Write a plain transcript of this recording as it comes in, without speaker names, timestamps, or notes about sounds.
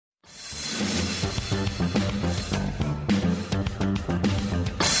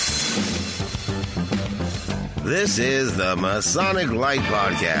This is the Masonic Light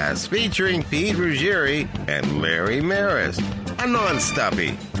Podcast featuring Pete Ruggieri and Larry Maris. A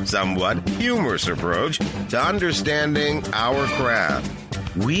non-stuffy, somewhat humorous approach to understanding our craft.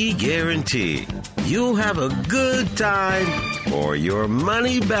 We guarantee you'll have a good time or your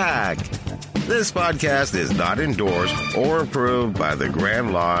money back. This podcast is not endorsed or approved by the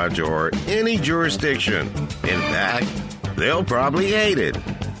Grand Lodge or any jurisdiction. In fact, they'll probably hate it.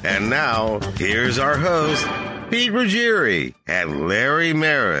 And now, here's our host, Pete Ruggieri and Larry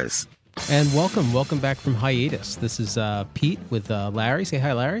Maris. And welcome back from hiatus. This is Pete with Larry. Say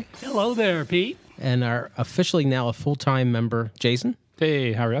hi, Larry. Hello there, Pete. And our officially now a full-time member, Jason.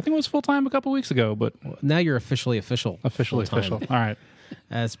 Hey, how are you? I think it was full-time a couple weeks ago, but... Now you're officially official. Officially full-time. official. All right.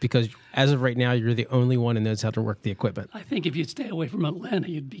 That's because, as of right now, you're the only one who knows how to work the equipment. I think if you'd stay away from Atlanta,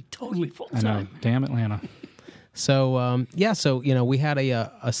 you'd be totally full-time. I know. Damn Atlanta. So, we had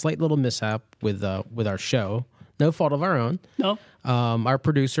a slight little mishap with our show. No fault of our own. No. Our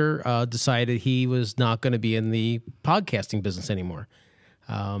producer decided he was not going to be in the podcasting business anymore.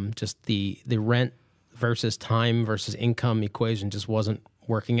 Just the rent versus time versus income equation just wasn't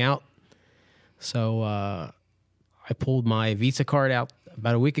working out. So I pulled my Visa card out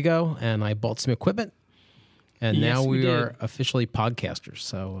about a week ago, and I bought some equipment. And Yes, now we did. are officially podcasters.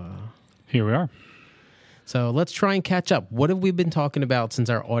 So Here we are. So let's try and catch up. What have we been talking about since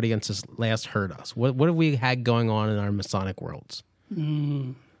our audience has last heard us? What have we had going on in our Masonic worlds?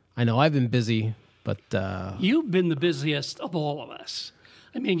 I know I've been busy, but... You've been the busiest of all of us.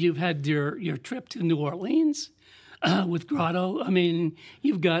 I mean, you've had your trip to New Orleans with Grotto. I mean,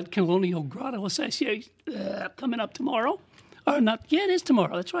 you've got Colonial Grotto Association coming up tomorrow. Or not, yeah, it is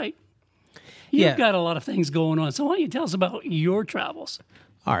tomorrow. That's right. You've got a lot of things going on. So why don't you tell us about your travels?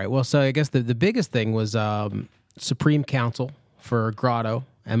 All right, well, so I guess the biggest thing was Supreme Council for Grotto,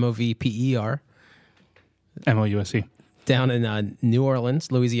 MOVPER, MOUSE. down in New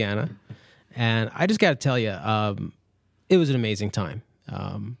Orleans, Louisiana. And I just got to tell you, it was an amazing time.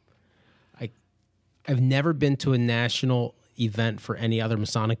 I've never been to a national event for any other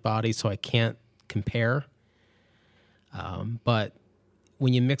Masonic body, so I can't compare. But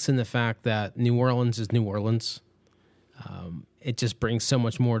when you mix in the fact that New Orleans is New Orleans, it just brings so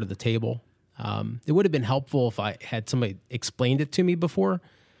much more to the table. It would have been helpful if I had somebody explained it to me before,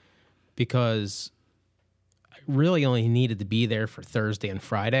 because I really only needed to be there for Thursday and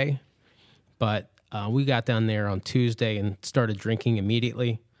Friday. But we got down there on Tuesday and started drinking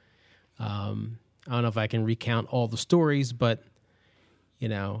immediately. I don't know if I can recount all the stories, but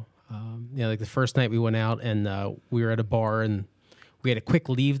like the first night we went out and we were at a bar and we had to quick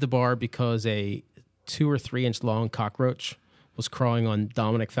leave the bar because a 2 or 3 inch long cockroach was crawling on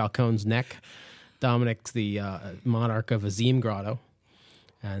Dominic Falcone's neck. Dominic's the monarch of Azim Grotto.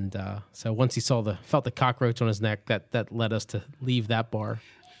 And so once he felt the cockroach on his neck, that led us to leave that bar.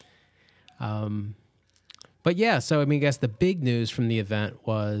 But yeah, so I guess the big news from the event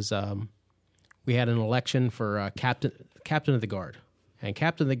was we had an election for captain of the guard. And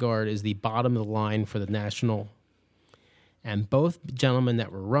captain of the guard is the bottom of the line for the national. And both gentlemen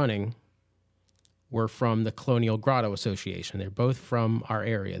that were running were from the Colonial Grotto Association. They're both from our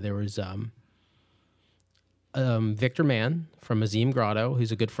area. There was Victor Mann from Azim Grotto,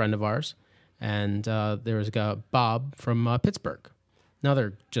 who's a good friend of ours, and there was Bob from Pittsburgh. Now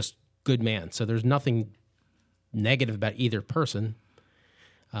they're just good man, so there's nothing negative about either person.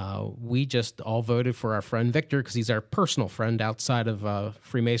 We just all voted for our friend Victor because he's our personal friend outside of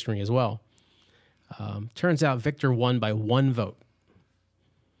Freemasonry as well. Turns out Victor won by 1 vote.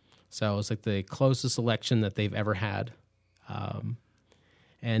 So it was like the closest election that they've ever had.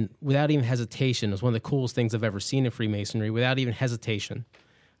 And without even hesitation, it was one of the coolest things I've ever seen in Freemasonry. Without even hesitation,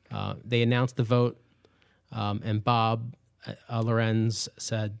 they announced the vote, and Bob Lorenz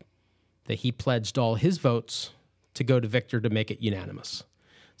said that he pledged all his votes to go to Victor to make it unanimous.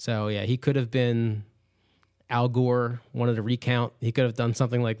 So, yeah, he could have been Al Gore, wanted to recount. He could have done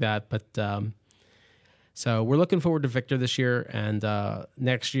something like that, but... So we're looking forward to Victor this year, and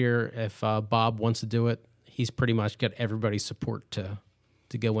next year, if Bob wants to do it, he's pretty much got everybody's support to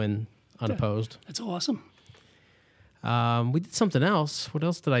go in unopposed. That's awesome. We did something else. What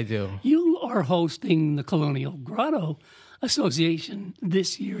else did I do? You are hosting the Colonial Grotto Association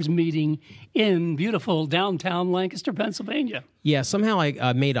this year's meeting in beautiful downtown Lancaster, Pennsylvania. Yeah, somehow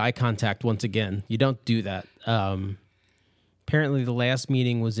I made eye contact once again. You don't do that. Apparently the last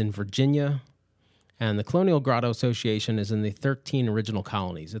meeting was in Virginia, and the Colonial Grotto Association is in the 13 original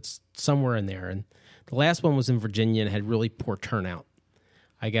colonies. It's somewhere in there. And the last one was in Virginia and had really poor turnout,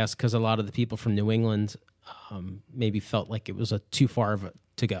 I guess, because a lot of the people from New England maybe felt like it was too far of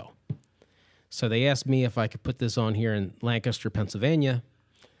to go. So they asked me if I could put this on here in Lancaster, Pennsylvania.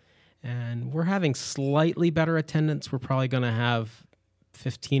 And we're having slightly better attendance. We're probably going to have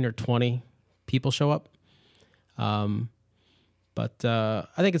 15 or 20 people show up. But I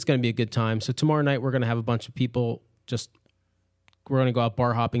think it's going to be a good time. So tomorrow night, we're going to have a bunch of people. We're going to go out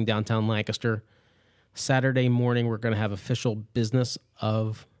bar hopping downtown Lancaster. Saturday morning, we're going to have official business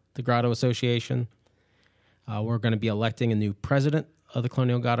of the Grotto Association. We're going to be electing a new president of the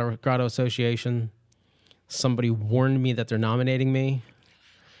Colonial Grotto Association. Somebody warned me that they're nominating me.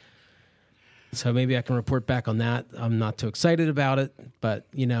 So maybe I can report back on that. I'm not too excited about it, but,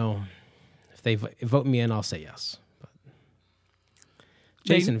 if they vote me in, I'll say yes. But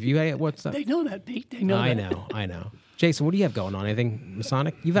Jason, what's that? They know that, Pete. They know that. I know. Jason, what do you have going on? Anything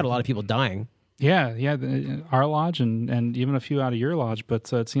Masonic? You've had a lot of people dying. Yeah, our lodge and even a few out of your lodge,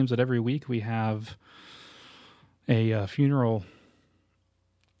 but it seems that every week we have a funeral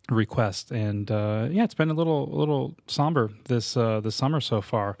request, and it's been a little somber this summer so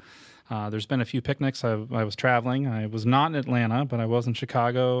far. There's been a few picnics. I was traveling. I was not in Atlanta, but I was in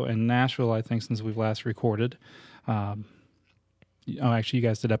Chicago and Nashville, I think, since we've last recorded. Actually, you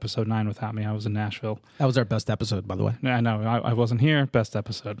guys did episode 9 without me. I was in Nashville. That was our best episode, by the way. I know. I wasn't here. Best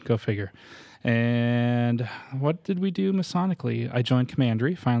episode. Go figure. And what did we do Masonically? I joined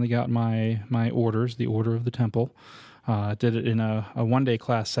Commandery. Finally got my orders, the Order of the Temple. Did it in a one-day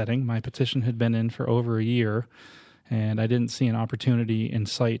class setting. My petition had been in for over a year, and I didn't see an opportunity in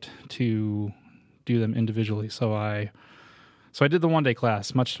sight to do them individually. So I did the one-day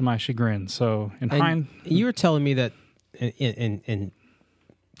class, much to my chagrin. So you were telling me that in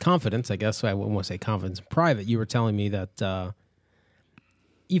confidence, I guess I wouldn't want to say confidence in private, you were telling me that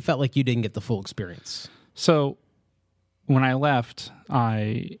you felt like you didn't get the full experience. So when I left,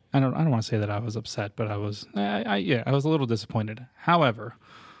 I don't want to say that I was upset, but I was a little disappointed. However,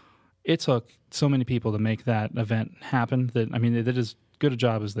 it took so many people to make that event happen that, they did as good a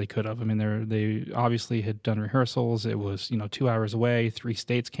job as they could have. They obviously had done rehearsals. It was 2 hours away. 3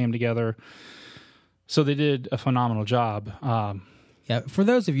 states came together. So they did a phenomenal job. For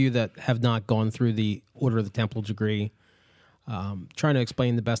those of you that have not gone through the Order of the Temple degree, trying to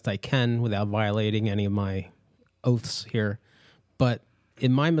explain the best I can without violating any of my oaths here. But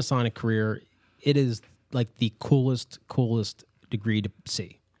in my Masonic career, it is like the coolest degree to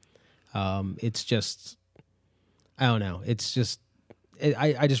see. It's just, I don't know. It's just,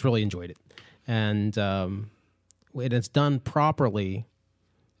 I just really enjoyed it. And when it's done properly,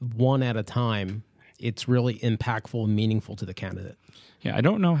 one at a time, it's really impactful and meaningful to the candidate. Yeah, I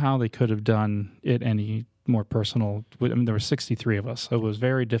don't know how they could have done it any more personal. There were 63 of us, so it was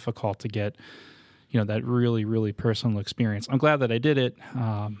very difficult to get, that really, really personal experience. I'm glad that I did it.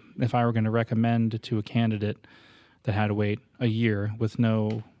 If I were going to recommend to a candidate that had to wait a year with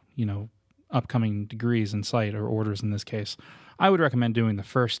no, upcoming degrees in sight, or orders in this case, I would recommend doing the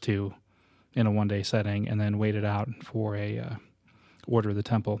first 2 in a one-day setting and then wait it out for a Order of the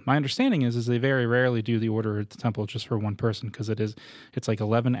Temple. My understanding is they very rarely do the Order of the Temple just for one person, because it's like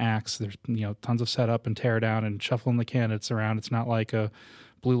 11 acts. There's tons of setup and tear down and shuffling the candidates around. It's not like a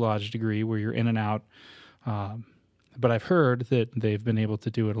Blue Lodge degree where you're in and out. But I've heard that they've been able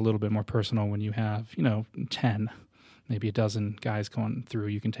to do it a little bit more personal when you have 10, maybe a dozen guys going through.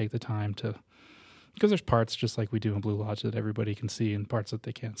 You can take the time to, because there's parts just like we do in Blue Lodge that everybody can see and parts that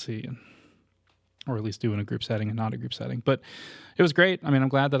they can't see, or at least do in a group setting and not a group setting. But it was great. I'm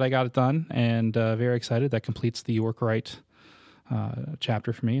glad that I got it done, and very excited. That completes the York Rite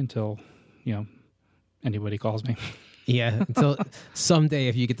chapter for me until, anybody calls me. Yeah, until someday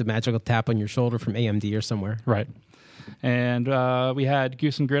if you get the magical tap on your shoulder from AMD or somewhere. Right. And we had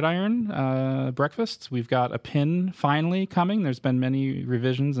Goose and Gridiron breakfast. We've got a pin finally coming. There's been many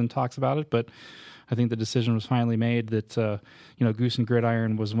revisions and talks about it, but I think the decision was finally made that, Goose and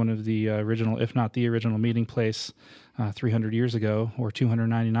Gridiron was one of the original, if not the original, meeting place 300 years ago, or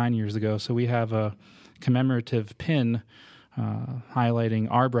 299 years ago. So we have a commemorative pin highlighting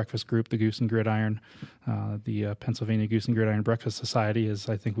our breakfast group, the Goose and Gridiron. The Pennsylvania Goose and Gridiron Breakfast Society is,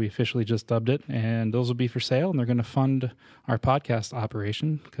 I think we officially just dubbed it, and those will be for sale, and they're going to fund our podcast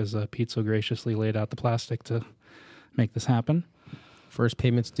operation because Pete so graciously laid out the plastic to make this happen. First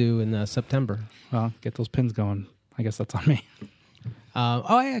payment's due in September. Well, get those pins going. I guess that's on me.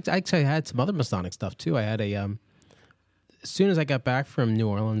 I actually had some other Masonic stuff too. I had as soon as I got back from New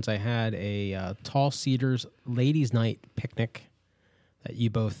Orleans, I had a Tall Cedars Ladies' Night picnic that you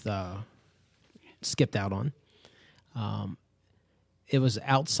both skipped out on. It was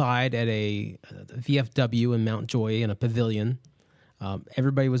outside at a VFW in Mount Joy in a pavilion.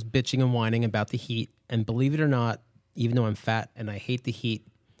 Everybody was bitching and whining about the heat, and believe it or not, even though I'm fat and I hate the heat,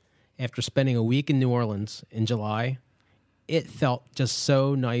 after spending a week in New Orleans in July, it felt just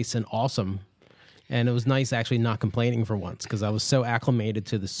so nice and awesome. And it was nice actually not complaining for once because I was so acclimated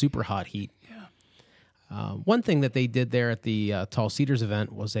to the super hot heat. Yeah. One thing that they did there at the Tall Cedars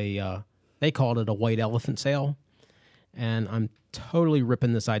event was they called it a white elephant sale. And I'm totally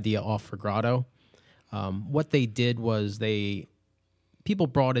ripping this idea off for Grotto. What they did was people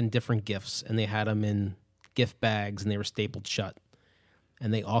brought in different gifts and they had them in gift bags and they were stapled shut.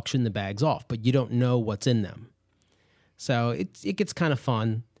 And they auctioned the bags off, but you don't know what's in them. So it gets kind of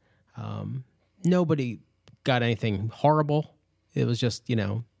fun. Nobody got anything horrible. It was just,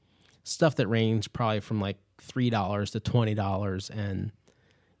 stuff that ranged probably from like $3 to $20 and,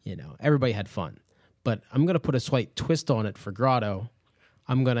 everybody had fun. But I'm going to put a slight twist on it for Grotto.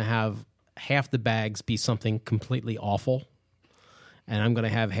 I'm going to have half the bags be something completely awful, and I'm going to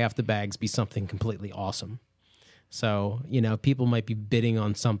have half the bags be something completely awesome. So, people might be bidding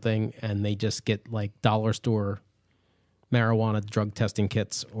on something and they just get like dollar store marijuana drug testing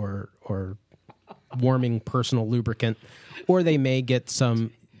kits or warming personal lubricant, or they may get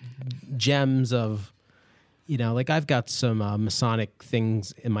some gems of, like I've got some Masonic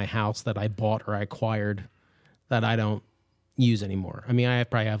things in my house that I bought or I acquired that I don't use anymore. I mean, I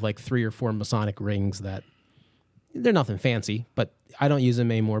probably have like 3 or 4 Masonic rings that they're nothing fancy, but I don't use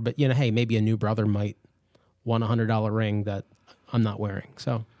them anymore. But, hey, maybe a new brother might want a $100 ring that I'm not wearing.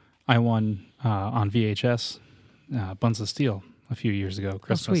 So I won on VHS Buns of Steel a few years ago.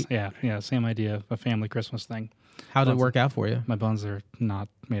 Christmas. Sweet. Yeah, same idea, a family Christmas thing. How did it work out for you? My buns are not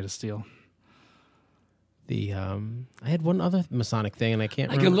made of steel. I had one other Masonic thing, and I can't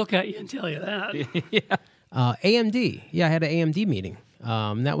remember. I can look at you and tell you that. AMD. Yeah, I had an AMD meeting.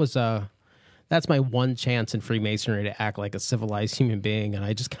 That's my one chance in Freemasonry to act like a civilized human being, and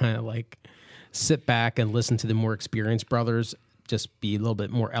I just kind of like sit back and listen to the more experienced brothers just be a little bit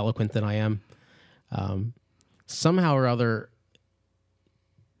more eloquent than I am. Somehow or other,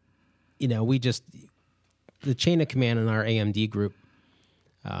 the chain of command in our AMD group,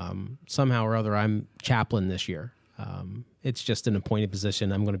 somehow or other, I'm chaplain this year. It's just an appointed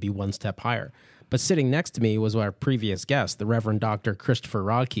position. I'm going to be one step higher. But sitting next to me was our previous guest, the Reverend Dr. Christopher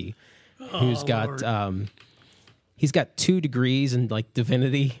Rodkey, who's he's got 2 degrees in like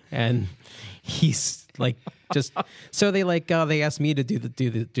divinity, and he's like just so they asked me to do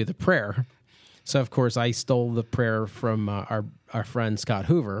the prayer. So of course I stole the prayer from our friend Scott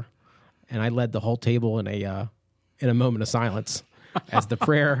Hoover, and I led the whole table in a moment of silence as the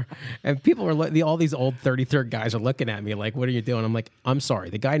prayer. And people are all these old 33rd guys are looking at me like, "What are you doing?" I'm like, "I'm sorry.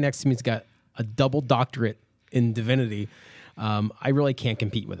 The guy next to me's got a double doctorate in divinity. I really can't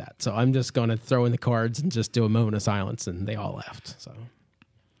compete with that. So I'm just going to throw in the cards and just do a moment of silence." And they all left. So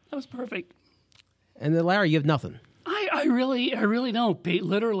That was perfect. And then Larry, you have nothing. I really don't, Pete.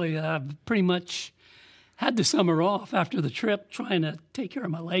 Literally, I've pretty much had the summer off after the trip, trying to take care of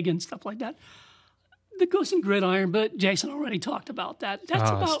my leg and stuff like that. The Goose and Gridiron, but Jason already talked about that.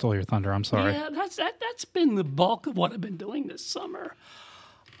 I stole your thunder. I'm sorry. Yeah, that's been the bulk of what I've been doing this summer.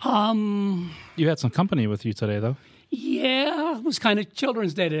 You had some company with you today, though. Yeah, it was kind of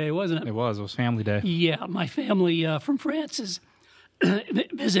Children's Day today, wasn't it? It was Family Day. Yeah, my family from France is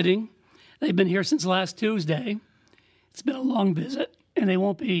visiting. They've been here since last Tuesday. It's been a long visit, and they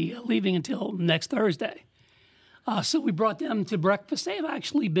won't be leaving until next Thursday. So we brought them to breakfast. They've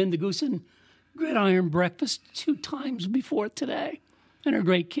actually been to Goose and Gridiron breakfast 2 times before today, and they're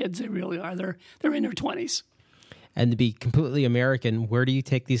great kids. They really are. They're in their 20s. And to be completely American, where do you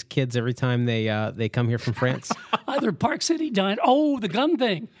take these kids every time they come here from France? Either Park City Dine. Oh, the gun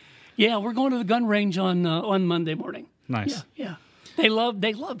thing. Yeah, we're going to the gun range on Monday morning. Nice. Yeah. They love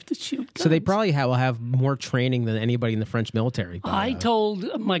to shoot guns. So they probably will have more training than anybody in the French military. But, I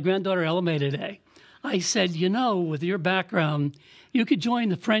told my granddaughter Elme today, I said, with your background, you could join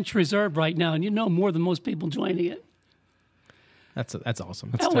the French Reserve right now, and you know more than most people joining it. That's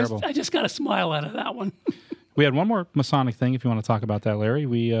awesome. That's terrible. I just got a smile out of that one. We had one more Masonic thing, if you want to talk about that, Larry.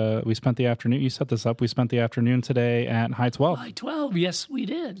 We spent the afternoon. You set this up. We spent the afternoon today at High 12. High 12, yes, we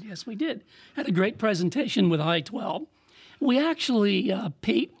did. Had a great presentation with High 12. We actually,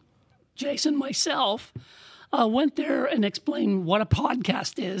 Pete, Jason, myself, went there and explained what a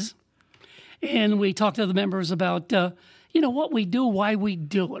podcast is. And we talked to the members about, what we do, why we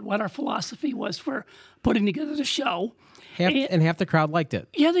do it, what our philosophy was for putting together the show. Half the crowd liked it.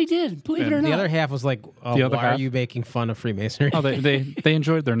 Yeah, they did. Believe it or not. The other half was like, "Oh, why are you making fun of Freemasonry?" Oh, they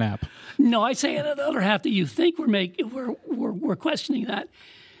enjoyed their nap. No, I'd say the other half that you think we're questioning that.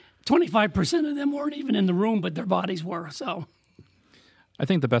 25% of them weren't even in the room, but their bodies were. So, I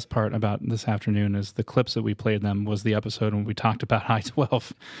think the best part about this afternoon is the clips that we played them was the episode when we talked about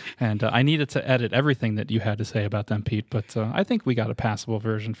I-12. And I needed to edit everything that you had to say about them, Pete, but I think we got a passable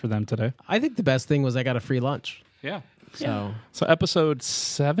version for them today. I think the best thing was I got a free lunch. Yeah. So episode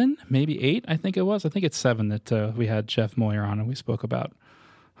 7, maybe 8, I think it was. I think it's 7 that we had Jeff Moyer on and we spoke about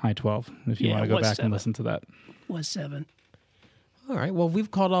I-12, if you want to go back 7. and listen to that. Was 7. all right. Well,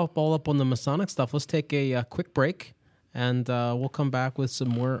 we've caught all up on the Masonic stuff. Let's take a quick break, and we'll come back with some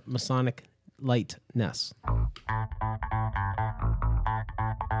more Masonic lightness.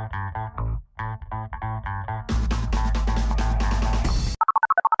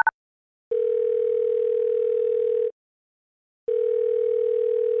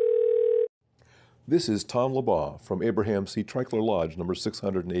 This is Tom Labaugh from Abraham C. Treichler Lodge, number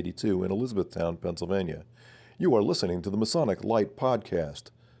 682 in Elizabethtown, Pennsylvania. You are listening to the Masonic Light Podcast,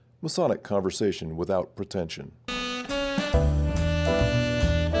 Masonic conversation without pretension.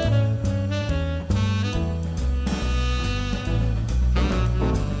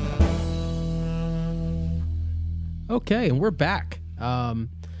 Okay, and we're back.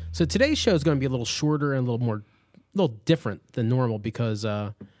 So today's show is going to be a little shorter and a little different than normal because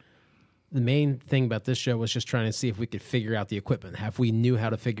the main thing about this show was just trying to see if we could figure out the equipment, if we knew how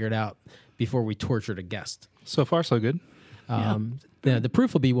to figure it out before we tortured a guest. So far, so good. The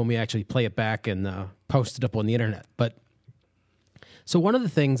proof will be when we actually play it back and post it up on the internet. But so one of the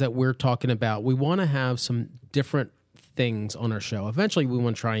things that we're talking about, we want to have some different things on our show. Eventually, we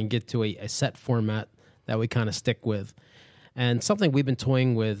want to try and get to a set format that we kind of stick with. And something we've been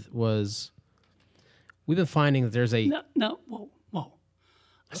toying with was we've been finding that there's a... Whoa.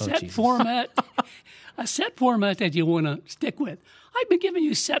 A set format that you want to stick with. I've been giving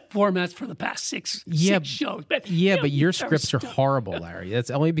you set formats for the past six shows. But but your scripts are horrible, Larry. That's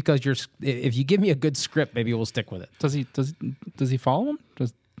only because if you give me a good script, maybe we'll stick with it. Does he follow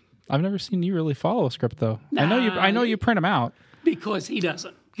them? I've never seen you really follow a script though. I know you print them out because he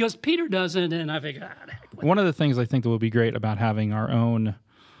doesn't. Because Peter doesn't, and I figure one of the things I think that would be great about having our own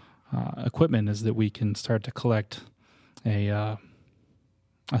equipment is that we can start to collect a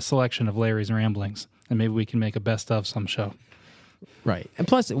selection of Larry's ramblings, and maybe we can make a best of some show. Right. And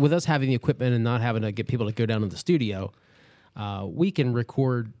plus, with us having the equipment and not having to get people to go down to the studio, we can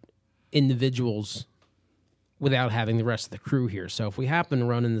record individuals without having the rest of the crew here. So if we happen to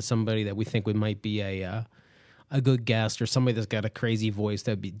run into somebody that we think might be a good guest or somebody that's got a crazy voice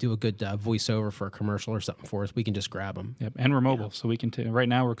that would do a good voiceover for a commercial or something for us, we can just grab them. Yep. And we're mobile, so we can. Right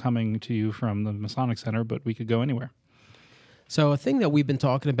now, we're coming to you from the Masonic Center, but we could go anywhere. So a thing that we've been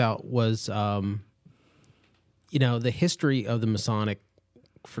talking about was, the history of the Masonic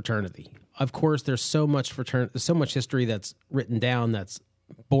fraternity. Of course, there's so much history that's written down that's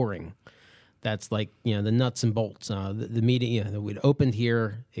boring. That's like, the nuts and bolts. The meeting, it opened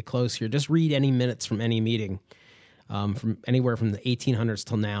here, it closed here. Just read any minutes from any meeting, from anywhere from the 1800s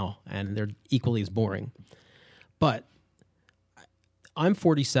till now, and they're equally as boring. But I'm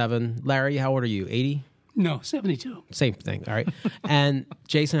 47. Larry, how old are you? 80? No, 72. Same thing. All right. And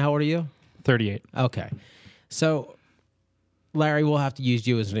Jason, how old are you? 38. Okay. So, Larry, we'll have to use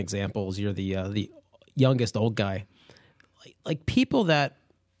you as an example, as you're the youngest old guy. Like people that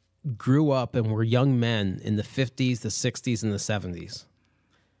grew up and were young men in the 50s, the 60s, and the 70s,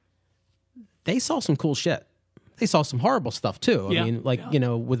 they saw some cool shit. They saw some horrible stuff, too. I mean,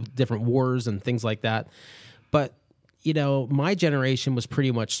 with different wars and things like that. But, my generation was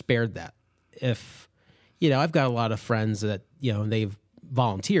pretty much spared that. I've got a lot of friends that, they've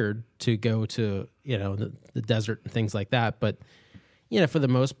volunteered to go to, the desert and things like that. But, for the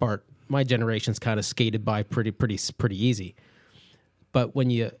most part, my generation's kind of skated by pretty easy. But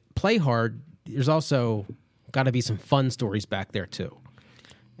when you play hard, there's also got to be some fun stories back there too.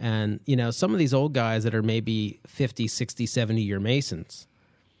 And, some of these old guys that are maybe 50, 60, 70-year Masons,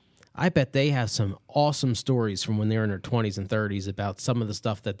 I bet they have some awesome stories from when they were in their 20s and 30s about some of the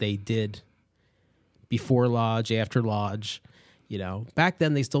stuff that they did before Lodge, after Lodge. Back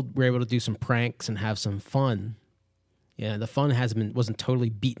then they still were able to do some pranks and have some fun. Yeah, the fun wasn't totally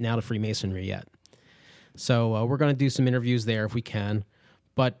beaten out of Freemasonry yet. So we're going to do some interviews there if we can.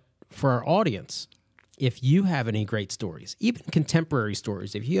 But for our audience, if you have any great stories, even contemporary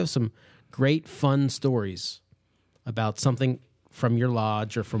stories, if you have some great fun stories about something from your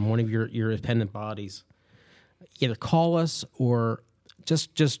lodge or from one of your independent bodies, either call us or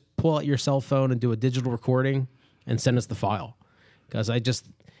just pull out your cell phone and do a digital recording and send us the file. Because I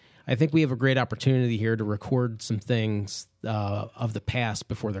think we have a great opportunity here to record some things of the past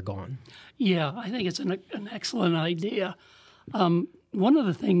before they're gone. Yeah, I think it's an excellent idea. One of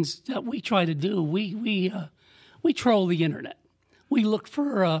the things that we try to do, we troll the internet. We look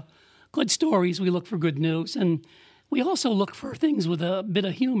for good stories. We look for good news. And we also look for things with a bit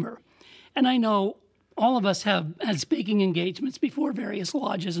of humor. And I know all of us have had speaking engagements before various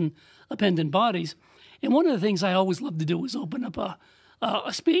lodges and appendant bodies. And one of the things I always love to do is open up a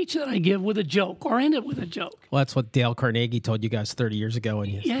speech that I give with a joke or end it with a joke. Well, that's what Dale Carnegie told you guys 30 years ago,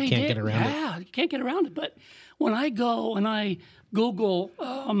 and you can't get around it. Yeah, you can't get around it. But when I go and I Google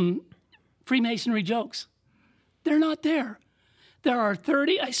Freemasonry jokes, they're not there. There are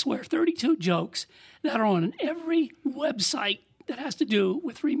 32 jokes that are on every website that has to do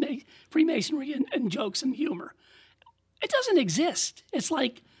with Freemasonry and jokes and humor. It doesn't exist. It's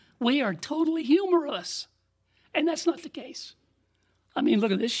like we are totally humorless. And that's not the case. I mean,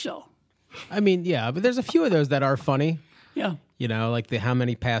 look at this show. I mean, yeah, but there's a few of those that are funny. Yeah. You know, like how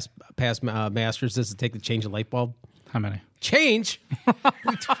many past masters does it take to change a light bulb? How many? Change?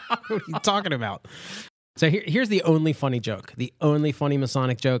 What are you talking about? So here's the only funny joke, the only funny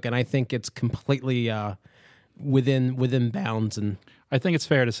Masonic joke, and I think it's completely within bounds. And I think it's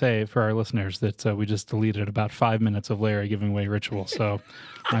fair to say for our listeners that we just deleted about 5 minutes of Larry giving away ritual, so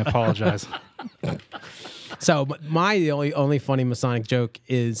I apologize. So the only funny Masonic joke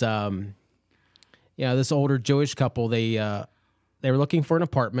is, this older Jewish couple, they were looking for an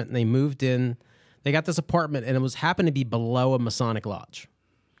apartment, and they moved in. They got this apartment, and it happened to be below a Masonic lodge.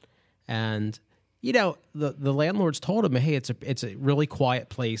 And, the landlords told them, hey, it's a really quiet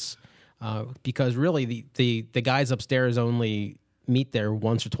place because really the guys upstairs only meet there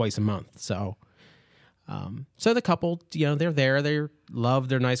once or twice a month. So the couple, they're there. They love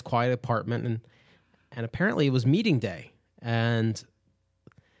their nice, quiet apartment, and apparently it was meeting day, and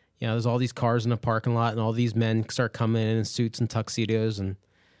there's all these cars in the parking lot, and all these men start coming in suits and tuxedos, and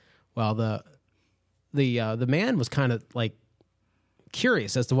the man was kind of like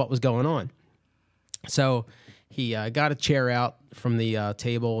curious as to what was going on, so he got a chair out from the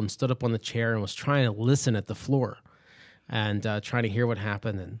table and stood up on the chair and was trying to listen at the floor and trying to hear what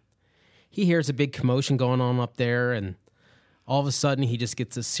happened, and he hears a big commotion going on up there, and all of a sudden, he just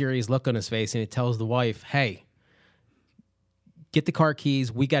gets a serious look on his face, and he tells the wife, hey, get the car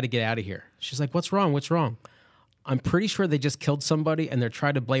keys. We got to get out of here. She's like, what's wrong? What's wrong? I'm pretty sure they just killed somebody, and they're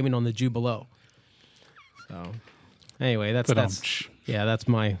trying to blame it on the Jew below. So, anyway, that's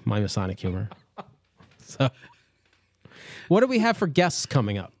my Masonic humor. So, what do we have for guests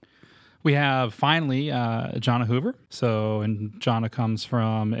coming up? We have finally Jonna Hoover. And Jonna comes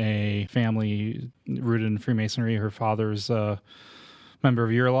from a family rooted in Freemasonry. Her father's a member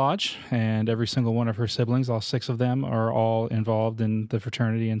of your lodge, and every single one of her siblings, all 6 of them, are all involved in the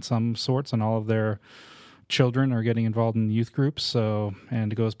fraternity in some sorts, and all of their children are getting involved in youth groups.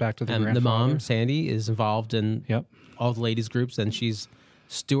 And it goes back to the grandfather. The mom, Sandy, is involved in all the ladies' groups, and she's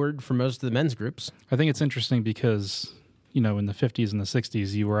steward for most of the men's groups. I think it's interesting because in the 50s and the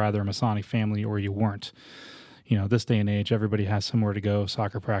 60s, you were either a Masonic family or you weren't. This day and age, everybody has somewhere to go,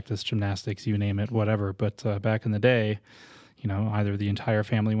 soccer practice, gymnastics, you name it, whatever. But back in the day, either the entire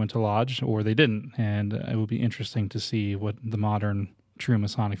family went to lodge or they didn't. And it would be interesting to see what the modern true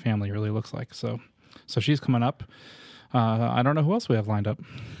Masonic family really looks like. So she's coming up. I don't know who else we have lined up.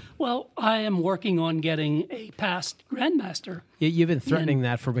 Well, I am working on getting a past Grandmaster. You've been threatening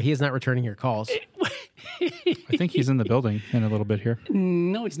that but he is not returning your calls. I think he's in the building in a little bit here.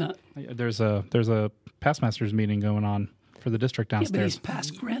 No, he's not. There's a past masters meeting going on for the district downstairs. Yeah, but he's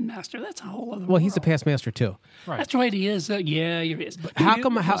past Grandmaster. That's a whole other Well, he's a past master too. Right. That's right, he is. Yeah, he is. But how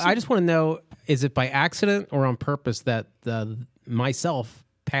come? I just want to know: is it by accident or on purpose that myself,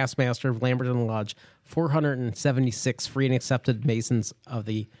 past master of Lamberton Lodge, 476 free and accepted Masons of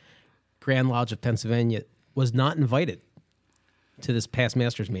the Grand Lodge of Pennsylvania, was not invited to this past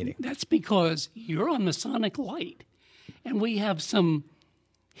masters meeting? That's because you're on Masonic Light, and we have some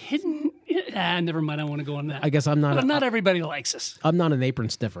hidden. Never mind. I want to go on that. I guess I'm not. But not everybody likes us. I'm not an apron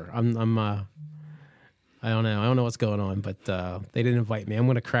sniffer. I don't know. I don't know what's going on, but they didn't invite me. I'm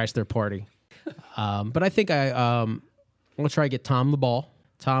going to crash their party. But I think I'm going to try to get Tom LeBall.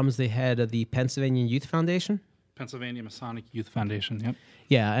 Tom's the head of the Pennsylvania Youth Foundation. Pennsylvania Masonic Youth Foundation. Yep.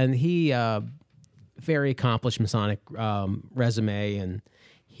 Yeah, and he very accomplished Masonic resume, and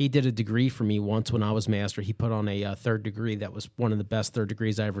he did a degree for me once when I was master. He put on a third degree that was one of the best third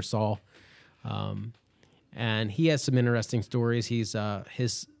degrees I ever saw. And he has some interesting stories. He's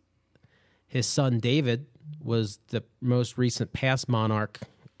his son David was the most recent past monarch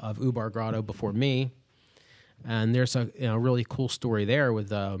of Ubar Grotto before me, and there's a really cool story there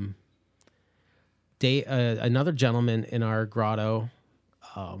with another gentleman in our grotto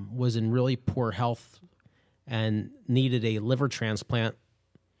was in really poor health and needed a liver transplant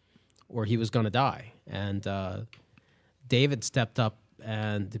or he was going to die. And David stepped up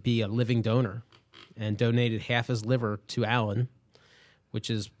and to be a living donor and donated half his liver to Alan, which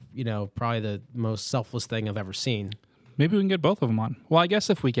is, probably the most selfless thing I've ever seen. Maybe we can get both of them on. Well, I guess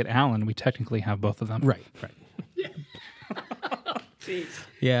if we get Alan, we technically have both of them. Right.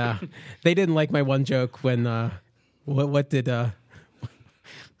 Yeah. They didn't like my one joke when, what did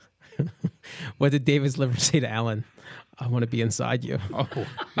David's liver say to Alan? I want to be inside you. Oh.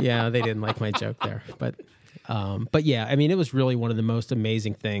 Yeah, they didn't like my joke there. But yeah, I mean, it was really one of the most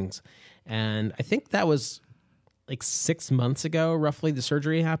amazing things. And I think that was like 6 months ago, roughly, the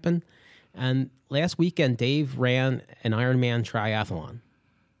surgery happened. And last weekend, Dave ran an Ironman triathlon.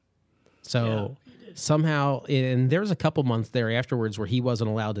 So somehow, and there was a couple months there afterwards where he wasn't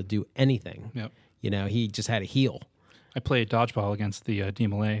allowed to do anything. Yep. He just had to heal. I played dodgeball against the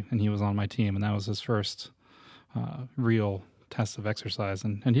DMLA, and he was on my team, and that was his first real test of exercise,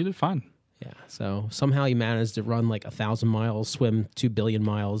 and he did fine. Yeah, so somehow he managed to run like 1,000 miles, swim 2 billion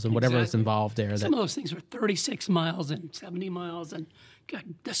miles, and whatever is involved there. Some of those things were 36 miles and 70 miles, and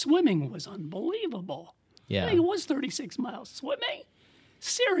God, the swimming was unbelievable. Yeah. I think it was 36 miles swimming.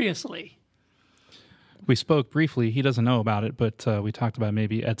 Seriously. We spoke briefly. He doesn't know about it, but we talked about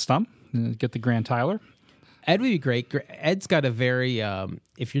maybe Ed Stum, get the Grand Tyler. Ed would be great. Ed's got a very,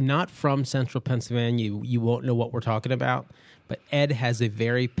 if you're not from central Pennsylvania, you won't know what we're talking about. But Ed has a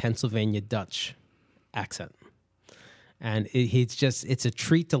very Pennsylvania Dutch accent. And it's a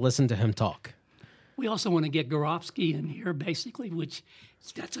treat to listen to him talk. We also want to get Gorofsky in here, basically, which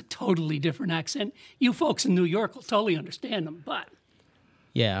that's a totally different accent. You folks in New York will totally understand him, but.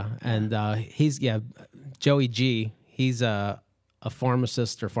 Yeah, and Joey G, he's a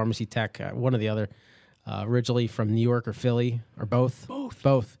pharmacist or pharmacy tech, one or the other. Originally from New York or Philly or both?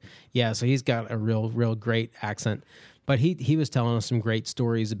 Both. Yeah, so he's got a real great accent. But he was telling us some great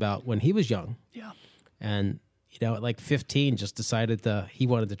stories about when he was young. Yeah. And, at like 15, just decided he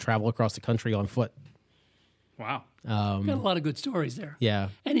wanted to travel across the country on foot. Wow. Got a lot of good stories there. Yeah.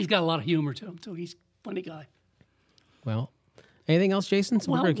 And he's got a lot of humor to him, too. He's a funny guy. Well, anything else, Jason?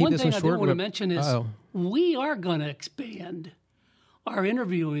 So Well, we're going to keep one this thing one I short. do want to mention is Uh-oh. we are going to expand our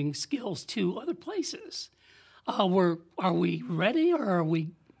interviewing skills to other places. Are we ready, or are we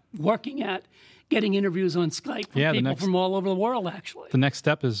working at getting interviews on Skype from people from all over the world, actually? The next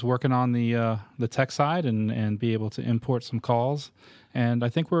step is working on the tech side and be able to import some calls. And I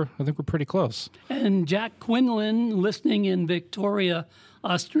think we're pretty close. And Jack Quinlan, listening in Victoria,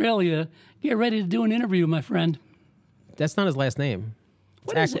 Australia, get ready to do an interview, my friend. That's not his last name.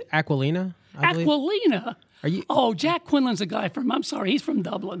 What is it? Aquilina? I believe? Aquilina. Are you? Oh, Jack Quinlan's a guy from, I'm sorry, he's from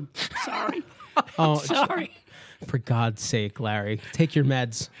Dublin. Sorry. Oh, Sorry. for God's sake, Larry, take your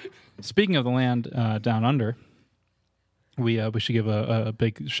meds. Speaking of the land down under, we should give a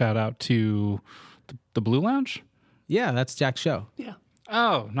big shout out to the Blue Lounge. Yeah, that's Jack's show. Yeah.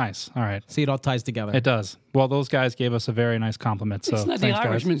 Oh, nice. All right. See, it all ties together. It does. Well, those guys gave us a very nice compliment. So It's not thanks, the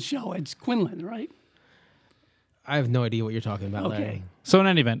guys. Irishman's show. It's Quinlan, right? I have no idea what you're talking about, Okay. Larry. So in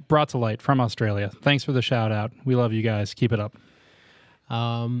any event, brought to light from Australia. Thanks for the shout out. We love you guys. Keep it up.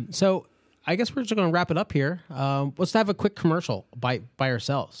 So I guess we're just going to wrap it up here. Let's have a quick commercial by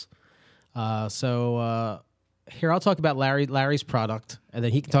ourselves. So here, I'll talk about Larry's product, and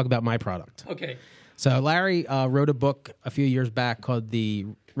then he can talk about my product. Okay. So Larry wrote a book a few years back called The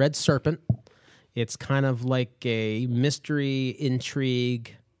Red Serpent. It's kind of like a mystery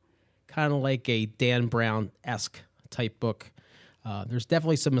intrigue, kind of like a Dan Brown-esque type book. There's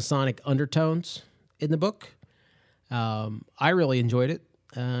definitely some Masonic undertones in the book. I really enjoyed it.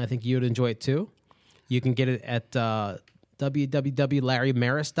 I think you would enjoy it too. You can get it at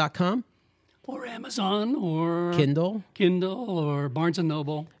www.larrymaris.com. Or Amazon, or Kindle. or Barnes &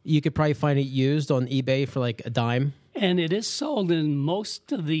 Noble. You could probably find it used on eBay for like a dime. And it is sold in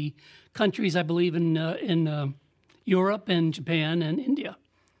most of the countries, I believe, in Europe and Japan and India.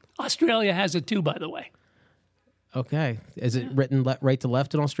 Australia has it too, by the way. Okay. Is it written right to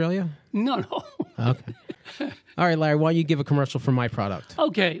left in Australia? No. Okay. All right, Larry, why don't you give a commercial for my product?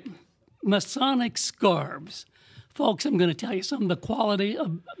 Okay. Masonic scarves. Folks, I'm going to tell you something. The quality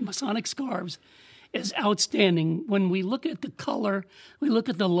of Masonic scarves is outstanding. When we look at the color, we look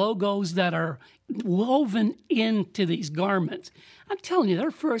at the logos that are woven into these garments. I'm telling you,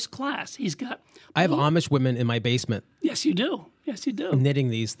 they're first class. He's got... I have Amish women in my basement Yes, you do. Yes, you do. knitting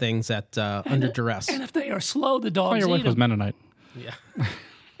these things at under duress. And if they are slow, the Oh, dogs your eat wife was them. Mennonite. Yeah.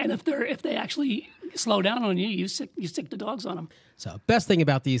 And if they actually slow down on you, you stick the dogs on them. So best thing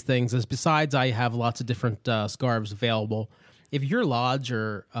about these things is besides I have lots of different scarves available, if your lodge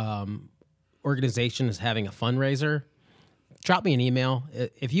or organization is having a fundraiser, drop me an email.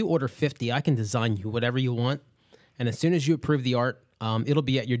 If you order 50, I can design you whatever you want. And as soon as you approve the art, it'll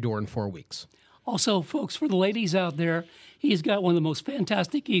be at your door in 4 weeks. Also, folks, for the ladies out there, he's got one of the most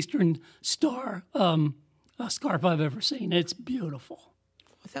fantastic Eastern Star scarf I've ever seen. It's beautiful.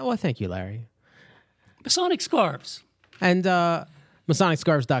 Well, thank you, Larry. Masonic scarves. And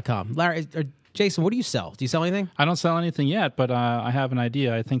MasonicScarves.com. Larry, or Jason, what do you sell? Do you sell anything? I don't sell anything yet, but I have an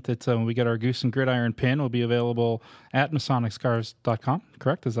idea. I think that when we get our Goose and Gridiron pin, will be available at MasonicScarves.com,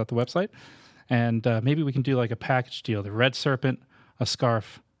 correct? Is that the website? And maybe we can do like a package deal. The Red Serpent, a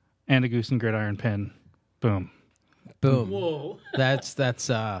scarf, and a Goose and Gridiron pin. Boom. Boom. Whoa. That's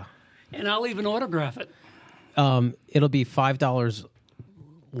And I'll even autograph it. it'll be $5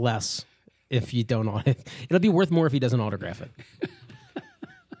 less if you don't. It'll be worth more if he doesn't autograph it.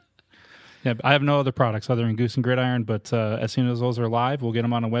 Yeah, I have no other products other than Goose and Gridiron, but as soon as those are live, we'll get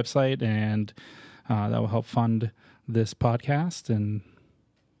them on a website, and that will help fund this podcast, and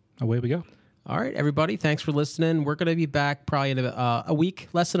away we go. All right, everybody, thanks for listening. We're going to be back probably in a week,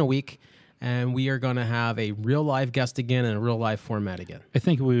 less than a week, and we are going to have a real live guest again and a real live format again. I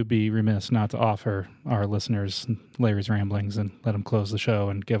think we would be remiss not to offer our listeners Larry's ramblings and let him close the show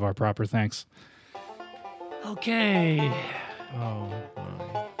and give our proper thanks. Okay. Oh,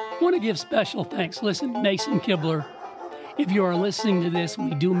 my. Want to give special thanks. Listen, Mason Kibler, if you are listening to this,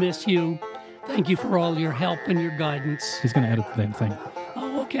 we do miss you. Thank you for all your help and your guidance. He's going to edit the damn thing.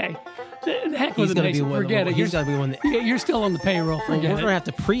 Oh, okay. The heck with He's it, going to be Mason. one. Forget it. He's going to be one. You're still on the payroll. Well, Forget we're going to it. have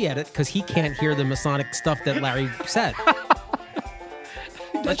to pre-edit because he can't hear the Masonic stuff that Larry said.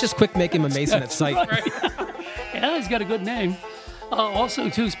 Let's just quick make him a Mason at sight. Right. Yeah, he's got a good name. Also,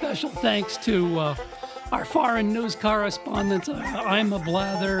 two special thanks to our foreign news correspondents. I'm a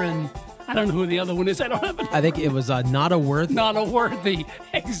Blather, and I don't know who the other one is. I don't have it. I think it was not a word. Not a worthy.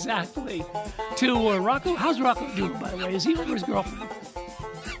 Exactly. To Rocco. How's Rocco doing, by the way? Is he over his girlfriend?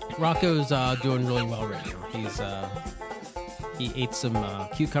 Rocco's doing really well right now. He ate some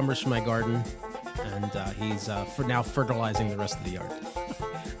cucumbers from my garden, and he's for now fertilizing the rest of the yard.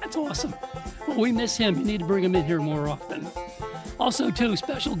 That's awesome. Well, we miss him. You need to bring him in here more often. Also, too,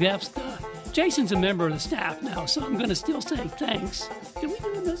 special guest. Jason's a member of the staff now, so I'm going to still say thanks. Did we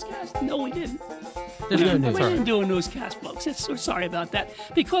do a newscast? No, we didn't. There's no news. We didn't do a newscast, folks. We're sorry about that.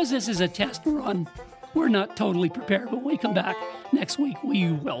 Because this is a test run, we're not totally prepared. But when we come back next week, we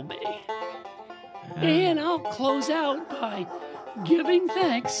will be. And I'll close out by giving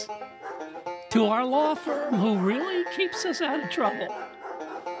thanks to our law firm who really keeps us out of trouble.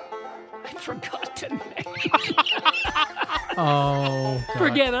 I forgot the name. Oh, God.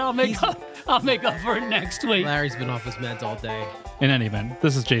 Forget it. I'll make up for it next week. Larry's been off his meds all day. In any event,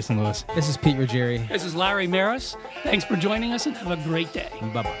 this is Jason Lewis. This is Pete Ruggieri. This is Larry Maris. Thanks for joining us and have a great day.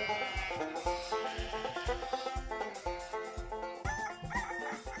 Bye-bye.